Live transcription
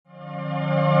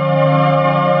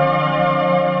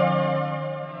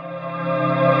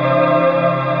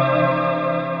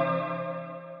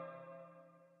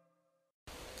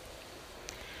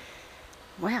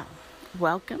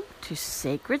Welcome to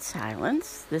Sacred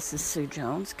Silence. This is Sue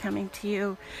Jones coming to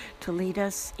you to lead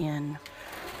us in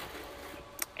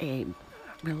a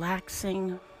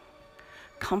relaxing,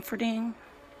 comforting,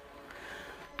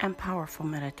 and powerful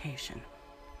meditation.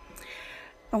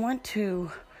 I want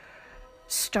to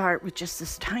start with just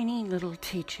this tiny little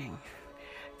teaching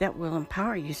that will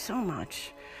empower you so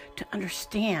much to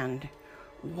understand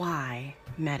why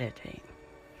meditate.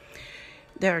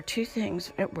 There are two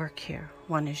things at work here.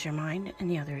 One is your mind and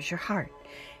the other is your heart.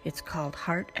 It's called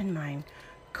heart and mind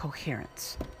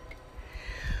coherence.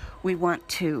 We want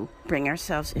to bring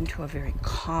ourselves into a very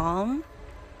calm,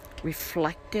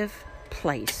 reflective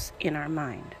place in our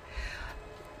mind.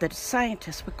 The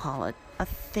scientists would call it a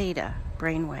theta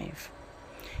brainwave.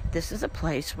 This is a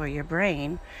place where your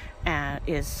brain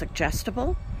is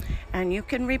suggestible and you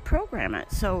can reprogram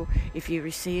it. So if you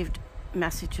received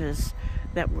messages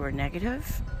that were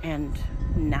negative and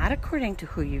not according to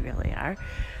who you really are,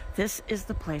 this is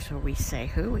the place where we say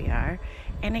who we are,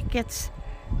 and it gets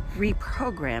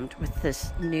reprogrammed with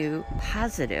this new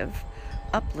positive,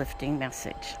 uplifting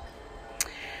message.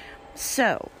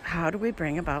 So, how do we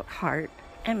bring about heart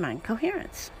and mind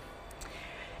coherence?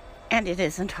 And it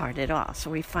isn't hard at all. So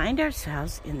we find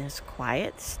ourselves in this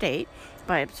quiet state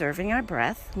by observing our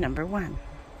breath, number one.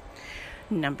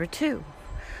 Number two,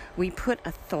 we put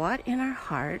a thought in our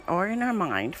heart or in our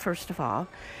mind, first of all,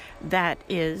 that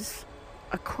is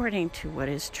according to what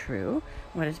is true,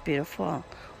 what is beautiful,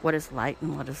 what is light,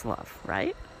 and what is love,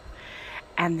 right?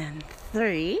 And then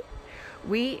three,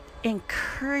 we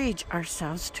encourage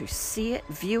ourselves to see it,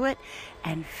 view it,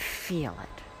 and feel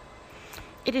it.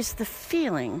 It is the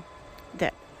feeling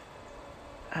that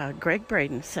Gregg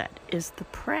Braden said is the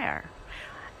prayer.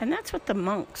 And that's what the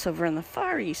monks over in the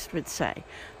Far East would say.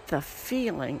 The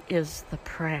feeling is the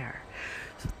prayer.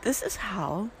 So this is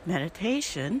how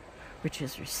meditation, which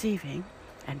is receiving,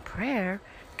 and prayer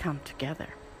come together.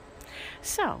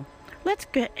 So let's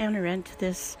enter into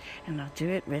this, and I'll do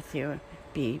it with you. It'll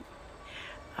be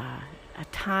a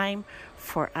time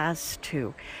for us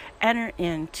to enter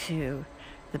into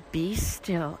the be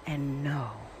still and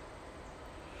know.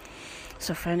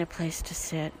 So find a place to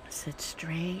sit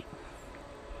straight.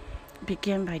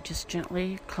 Begin by just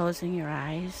gently closing your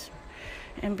eyes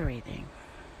and breathing.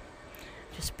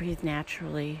 Just breathe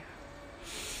naturally.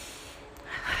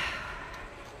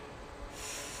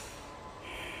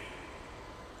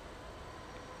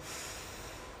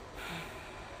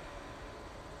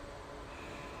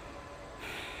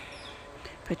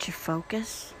 Put your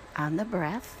focus on the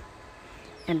breath,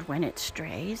 and when it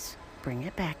strays, bring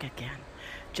it back again.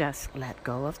 Just let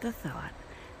go of the thought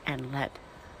and let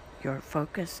your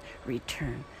focus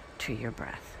return to your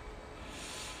breath.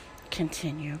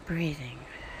 Continue breathing.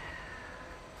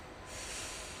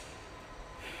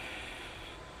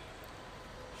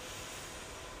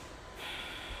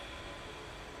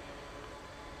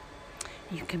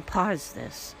 You can pause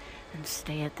this and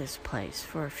stay at this place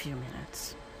for a few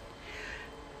minutes.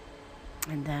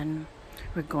 And then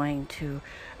we're going to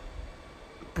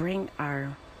bring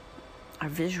our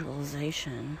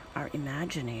visualization, our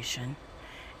imagination,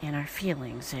 and our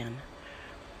feelings in,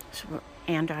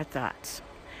 and our thoughts.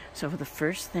 So the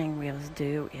first thing we'll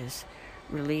do is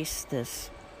release this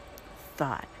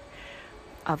thought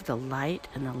of the light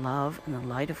and the love and the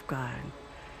light of God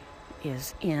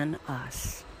is in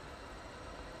us.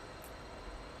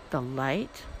 The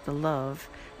light, the love,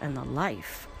 and the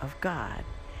life of God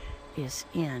is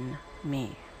in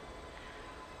me.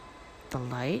 The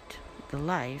light, the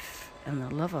life, and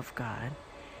the love of God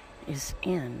is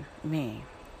in me.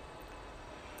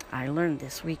 I learned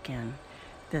this weekend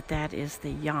that is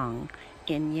the yang,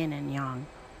 in yin and yang.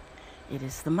 It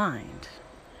is the mind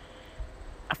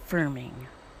affirming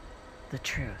the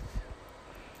truth.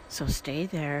 So stay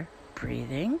there,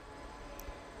 breathing,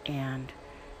 and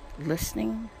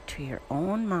listening to your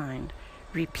own mind.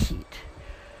 Repeat,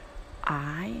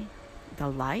 I, the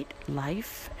light,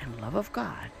 life, and love of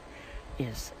God,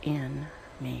 is in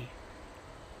me.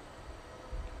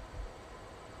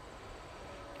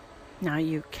 Now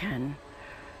you can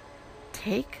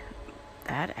take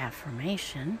that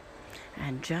affirmation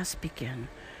and just begin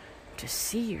to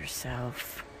see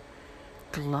yourself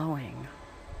glowing,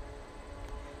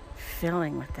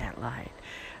 filling with that light.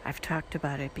 I've talked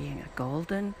about it being a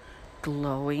golden,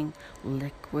 glowing,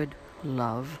 liquid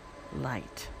love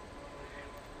light.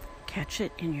 Catch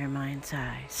it in your mind's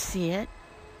eye. See it,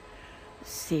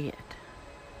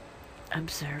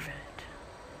 observe it.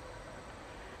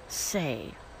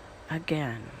 Say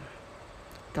again,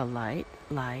 the light,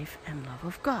 life, and love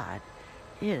of God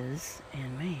is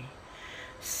in me.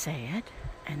 Say it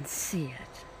and see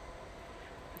it.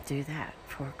 Do that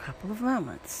for a couple of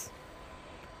moments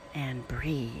and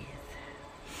breathe.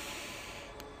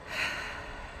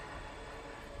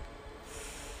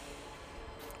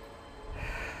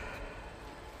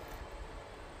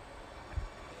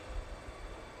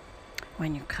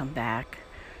 When you come back,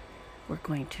 we're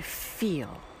going to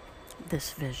feel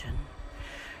this vision.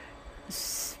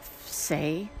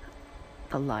 Say,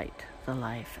 the light, the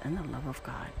life, and the love of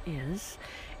God is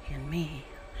in me.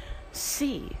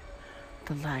 See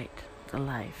the light, the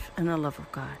life, and the love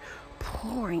of God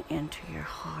pouring into your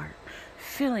heart,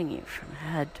 filling you from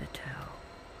head to toe,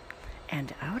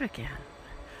 and out again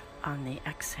on the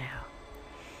exhale.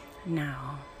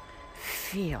 Now,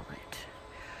 feel it.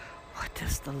 What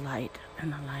does the light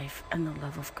and the life and the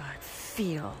love of God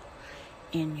feel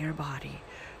in your body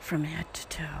from head to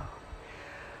toe?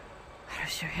 How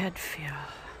does your head feel?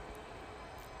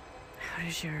 How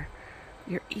does your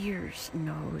ears,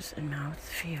 nose, and mouth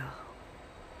feel?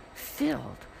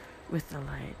 Filled with the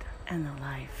light and the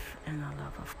life and the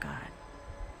love of God.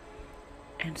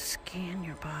 And scan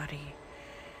your body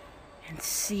and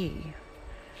see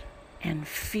and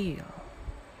feel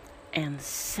and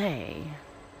say,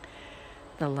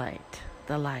 the light,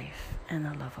 the life, and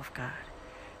the love of God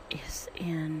is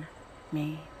in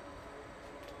me.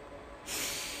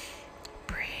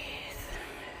 Breathe.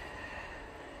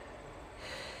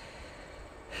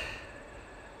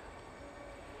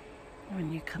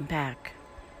 When you come back,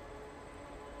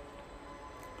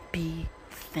 be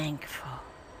thankful.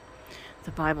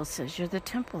 The Bible says you're the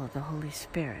temple of the Holy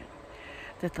Spirit,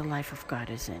 that the life of God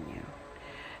is in you,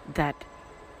 that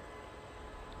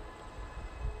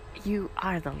you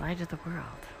are the light of the world.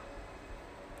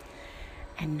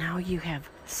 And now you have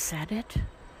said it,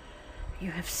 you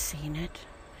have seen it,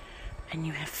 and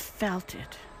you have felt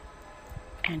it.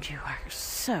 And you are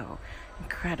so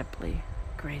incredibly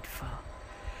grateful.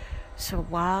 So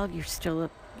while you're still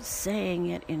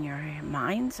saying it in your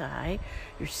mind's eye,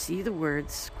 you see the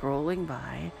words scrolling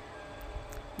by,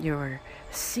 you're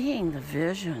seeing the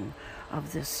vision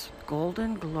of this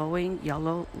golden, glowing,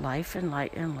 yellow life and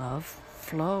light and love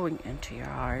flowing into your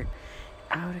heart,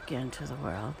 out again to the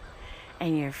world,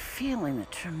 and you're feeling the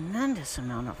tremendous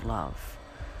amount of love,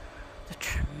 the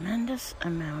tremendous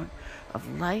amount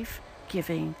of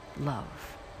life-giving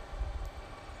love,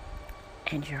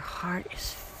 and your heart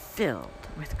is filled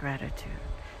with gratitude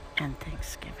and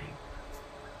thanksgiving.